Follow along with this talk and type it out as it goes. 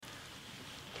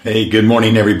Hey, good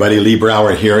morning, everybody. Lee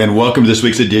Brower here, and welcome to this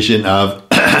week's edition of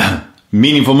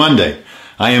Meaningful Monday.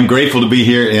 I am grateful to be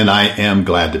here, and I am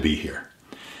glad to be here.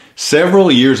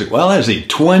 Several years ago,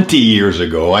 20 years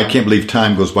ago, I can't believe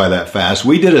time goes by that fast,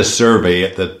 we did a survey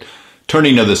at the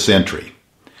turning of the century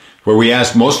where we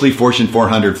asked mostly Fortune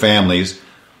 400 families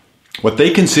what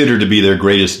they consider to be their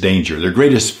greatest danger, their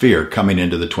greatest fear coming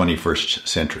into the 21st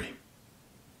century.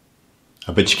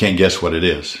 I bet you can't guess what it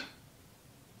is.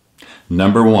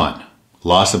 Number one,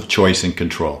 loss of choice and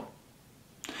control.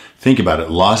 Think about it,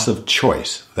 loss of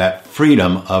choice, that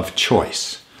freedom of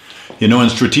choice. You know, in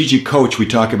Strategic Coach, we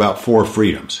talk about 4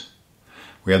 freedoms.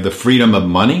 We have the freedom of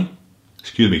money,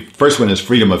 first one is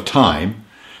freedom of time,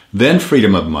 then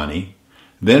freedom of money,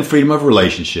 then freedom of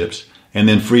relationships, and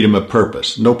then freedom of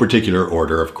purpose. No particular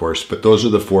order, of course, but those are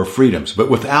the 4 freedoms. But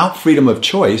without freedom of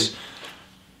choice,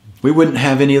 we wouldn't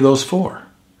have any of those 4.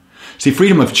 See,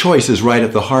 freedom of choice is right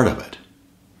at the heart of it.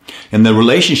 And the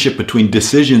relationship between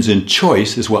decisions and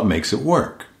choice is what makes it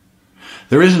work.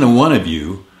 There isn't a one of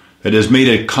you that has made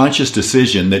a conscious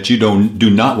decision that you do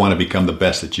not want to become the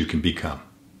best that you can become.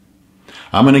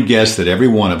 I'm going to guess that every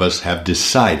one of us have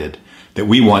decided that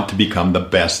we want to become the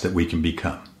best that we can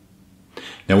become.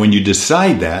 Now, when you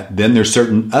decide that, then there's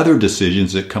certain other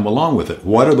decisions that come along with it.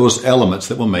 What are those elements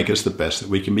that will make us the best that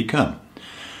we can become?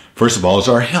 First of all is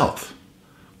our health.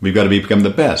 We've got to become the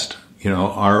best. You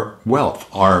know, our wealth,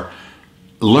 our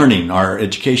learning, our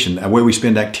education, the way we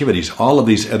spend activities, all of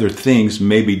these other things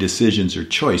may be decisions or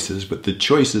choices, but the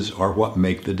choices are what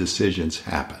make the decisions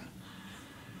happen.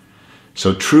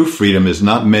 So true freedom is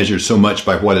not measured so much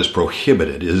by what is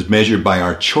prohibited. It is measured by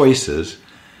our choices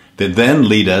that then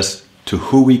lead us to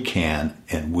who we can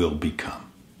and will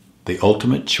become. The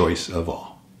ultimate choice of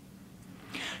all.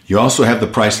 You also have the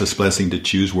priceless blessing to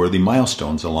choose worthy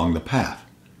milestones along the path.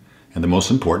 And the most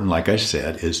important, like I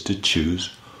said, is to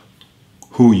choose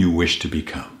who you wish to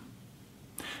become.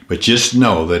 But just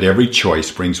know that every choice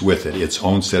brings with it its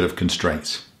own set of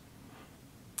constraints,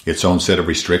 its own set of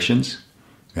restrictions,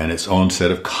 and its own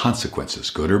set of consequences,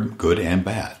 good and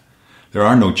bad. There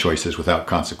are no choices without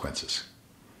consequences.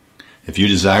 If you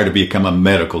desire to become a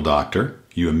medical doctor,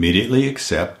 you immediately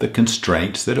accept the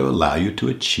constraints that allow you to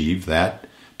achieve that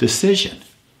decision.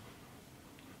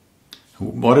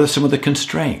 What are some of the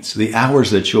constraints? The hours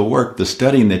that you'll work, the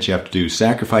studying that you have to do,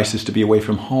 sacrifices to be away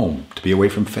from home, to be away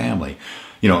from family,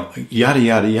 yada,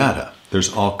 yada, yada.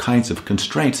 There's all kinds of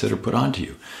constraints that are put onto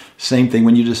you. Same thing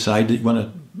when you decide that you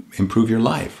want to improve your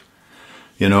life.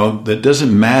 That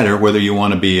doesn't matter whether you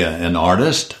want to be an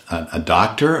artist, a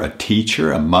doctor, a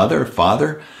teacher, a mother,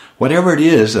 father, whatever it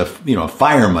is, a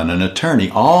fireman, an attorney,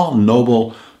 all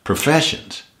noble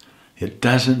professions. It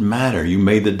doesn't matter. You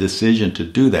made the decision to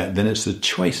do that. Then it's the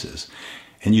choices.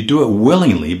 And you do it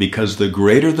willingly because the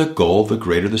greater the goal, the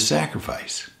greater the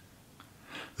sacrifice.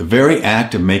 The very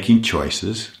act of making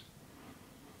choices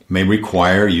may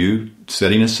require you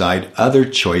setting aside other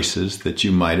choices that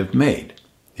you might have made.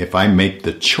 If I make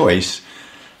the choice,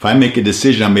 if I make a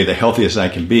decision, I'll be the healthiest I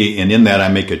can be, and in that I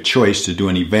make a choice to do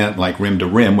an event like Rim to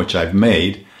Rim, which I've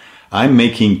made, I'm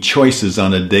making choices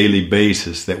on a daily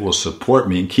basis that will support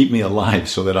me and keep me alive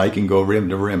so that I can go rim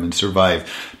to rim and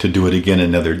survive to do it again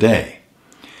another day.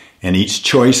 And each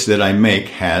choice that I make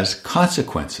has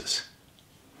consequences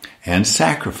and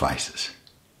sacrifices.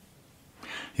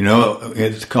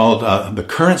 It's called the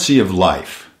currency of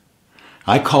life.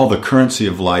 I call the currency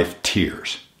of life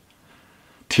tears.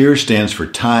 Tears stands for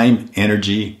time,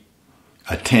 energy,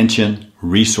 attention,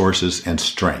 resources, and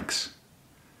strengths.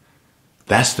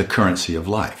 That's the currency of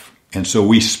life. And so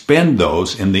we spend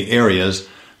those in the areas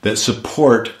that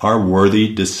support our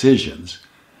worthy decisions.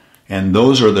 And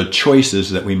those are the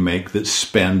choices that we make that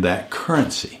spend that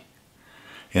currency.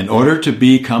 In order to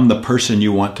become the person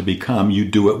you want to become, you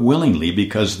do it willingly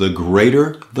because the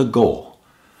greater the goal,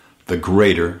 the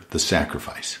greater the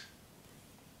sacrifice.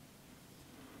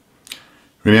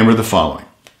 Remember the following,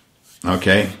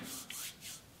 okay?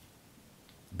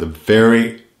 The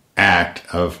very act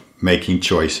of making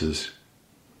choices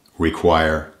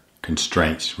require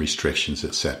constraints, restrictions,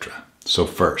 etc. So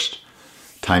first,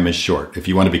 time is short. If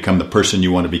you want to become the person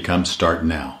you want to become, start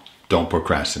now. Don't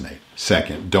procrastinate.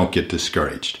 Second, don't get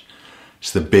discouraged.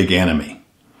 It's the big enemy.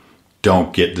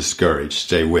 Don't get discouraged.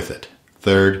 Stay with it.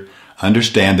 Third,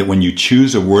 understand that when you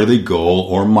choose a worthy goal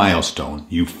or milestone,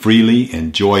 you freely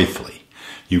and joyfully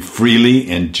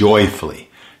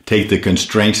take the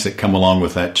constraints that come along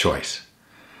with that choice.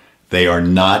 They are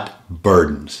not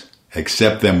burdens.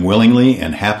 Accept them willingly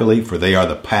and happily, for they are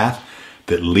the path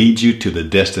that leads you to the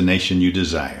destination you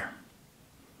desire.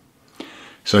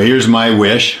 So here's my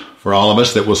wish for all of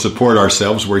us that will support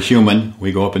ourselves. We're human.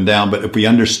 We go up and down. But if we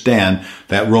understand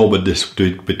that role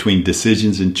between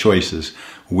decisions and choices,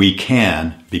 we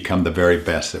can become the very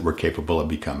best that we're capable of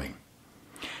becoming.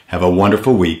 Have a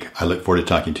wonderful week. I look forward to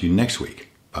talking to you next week.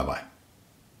 Bye-bye.